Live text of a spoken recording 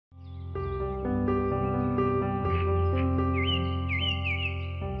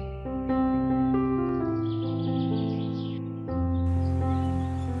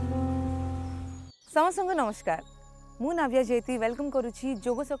समस्त नमस्कार मु नाव्या जैती वेलकम करुच्ची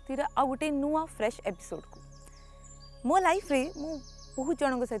जोग शक्ति आ गोटे नुआ फ्रेश एपिसोड को मो लाइफ रे मु बहुत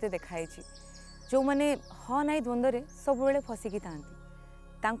जन सहित देखाई जो मैंने हाँ नाई द्वंद्व सब बेले फसिकी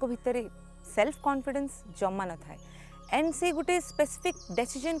था भितर सेल्फ कॉन्फिडेंस जमा न थाए एंड से गोटे स्पेसिफिक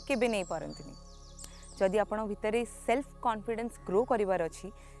डिसीजन केबे नहीं पारंतनी जदि आपण भितर सेल्फ कॉन्फिडेंस ग्रो करिवार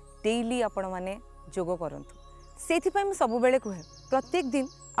अछि डेली आपण माने जोग करंतु सेथिपय मु सब बेले कहे प्रत्येक दिन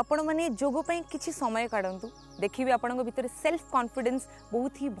आपण माने जोग पई किछि समय काढंतु देखिबे आपण भितर सेल्फ कॉन्फिडेंस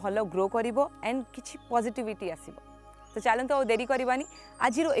बहुत ही भलो ग्रो करिवो एंड किछि पॉजिटिविटी आसीबो। तो चलते आ देरी करवानी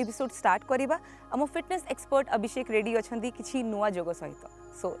आज एपिसोड स्टार्ट करवा आम फिटनेस एक्सपर्ट अभिषेक रेडी अच्छा किसी नुआ जोग सहित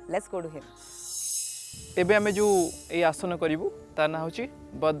so let's go to him. एबे आमे जो ए आसन करिवु ता ना होची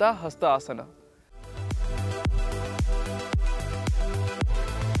बद्धा हस्त आसन।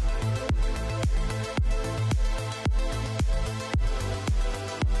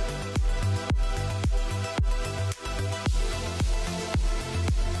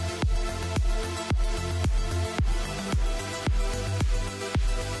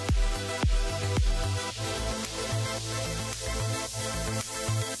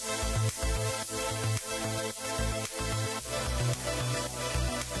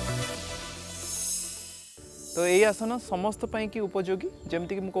 तो यही आसन समस्त पाई की उपयोगी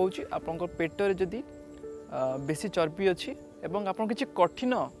जमती कि मुझे आपंकर पेटर जदि बेसी चर्बी अच्छी एवं आप किसी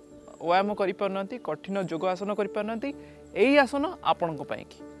कठिन व्यायाम करना कठिन जोग आसन करना यही आसन आपण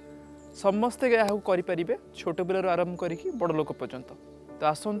की समस्ते यहाँ करें छोट पिलर आरंभ करी बड़ लोक पर्यंत। तो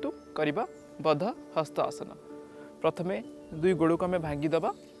आसतु करवा बद्ध हस्त आसन। प्रथमे दुई गोड़ को आम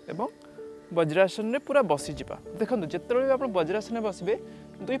भांगीदबा एवं वज्रासन में पूरा बसीजा। देखो जिते आप वज्रासन में बसबे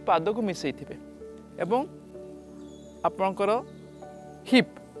दुई पाद को मिसई थे एवं आपणकर हिप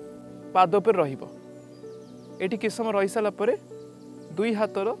पाद पर रहिबो। एटी किस समय रही सारा पर दुई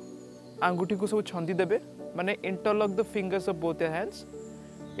हाथर आंगुठी को सब छंदी देबे माने interlock the fingers of both hands.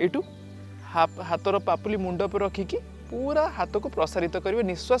 एटू हाथर पापुली मुंड पर रखिकी पूरा हाथ को प्रसारित करेंगे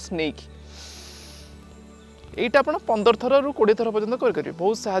निश्वास नहीं कि यहीटा आप 15 थर रु 20 थर पर्यटन करेंगे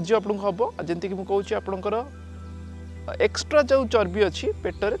बहुत साहाଯ୍य आपको हम जमीक मुझे आपणकर एक्स्ट्रा जो चर्बी अच्छी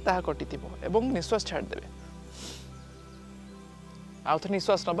पेटर ताहा कटि एवं निश्वास छाड़देवे। आउ थे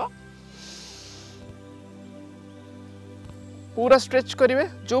निश्वास नवा पूरा स्ट्रेच करेंगे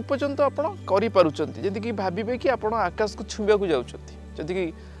जो पर्यंत आप जमीक भावे कि आप आकाश को छुआ को जाती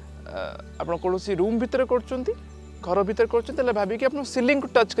आप कौन रूम भितर कर घर भितर कर भाविक आप सीलिंग को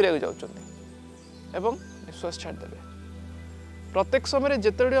टच करा एवं निश्वास छाड़देवे। प्रत्येक समय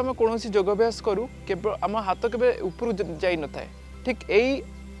जिते आम कौन योगाभ्यास करूँ केवल आम हाथ के ऊपर जाई न थाए ठीक यही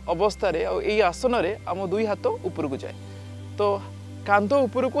अवस्था यही आसन आम दुई हाथ ऊपर को जाए। तो कांध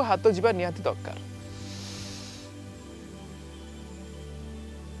ऊपर को हाथ जीवा निहाती दरकार।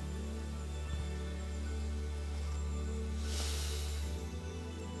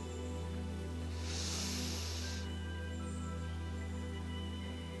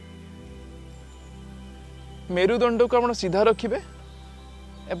 मेरुदंड को आप सीधा रखिए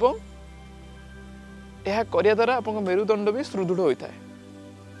एवं यह करिया द्वारा आप मेरुदंड भी सुदृढ़ होता है।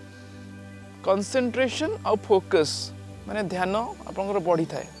 कंसंट्रेशन और फोकस माने ध्यान आपंकर बढ़ी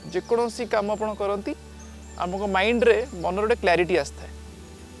थाए जेकोसी काम आप करती आम माइंड रे मन गोटे क्लारिटी आसता है।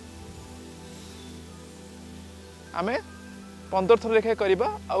 आम 15 थर लेखा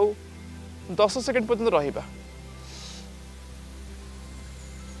करवा आउ 10 सेकेंड पर्यंत रहिबा।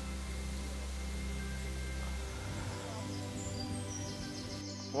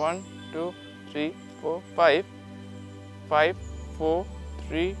 One, 2, 3, 4, 5, 5, 4,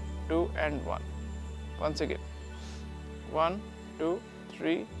 3, 2, and 1. Once again. 1, 2,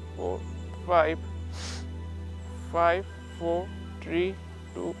 3, 4, 5, 5, 4, 3,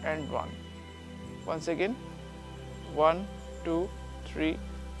 2, and 1. Once again. 1, 2, 3,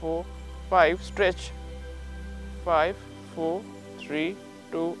 4, 5. Stretch. 5, 4, 3,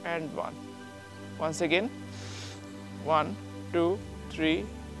 2, and 1. Once again. 1, 2, 3,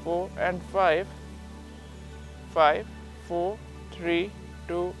 4, and 5. 5, 4, 3,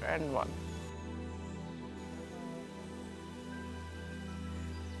 2, and 1.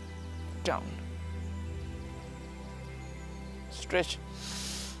 Down. Stretch.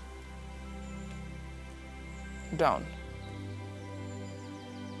 Down.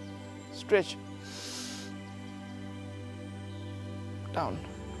 Stretch. Down.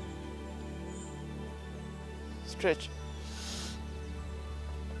 Stretch.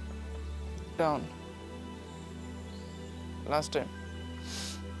 Down. Last time.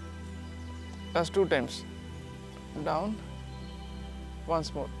 Last 2 times. Down.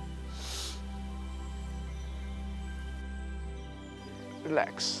 Once more.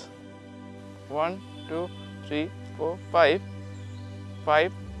 Relax. 1 2 3 4 5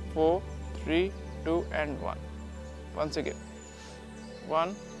 5 4 3 2 and 1. Once again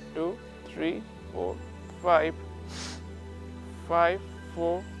 1 2 3 4 5 5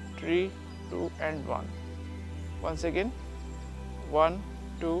 4 3 2 and 1. Once again 1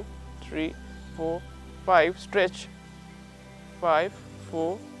 2 3 4 5 stretch 5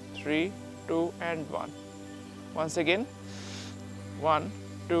 4 3 2 and 1. Once again 1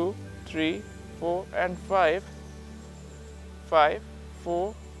 2 3 4 and 5 5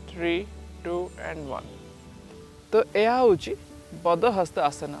 4 3 2 and 1. तो यह हूँ बद्ध हस्त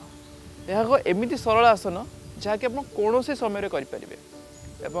आसन। यह एक एमती सरल आसन जहाँकि आप कौन से समय करें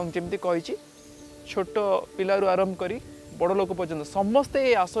एवं जमी कही छोट पिलू आरंभ कर बड़ लोक पर्यंत समस्ते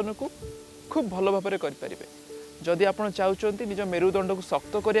ये आसन को खूब भल भाव करें। जदि आप चाहते निज मेरुदंड को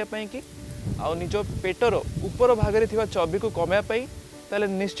शक्त करने कि आउ निज पेटर ऊपर भाग में चर्बी को कमाई ताले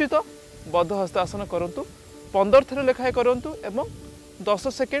निश्चित बद्ध हस्त आसन करूँ। 15 थर लेखाएं करूँ एवं 10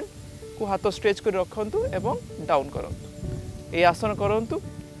 सेकेंड को हाथ स्ट्रेच कर रखु एवं डाउन करूँ। ये आसन करूँ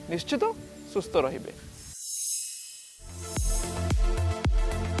निश्चित सुस्थ रहिबे।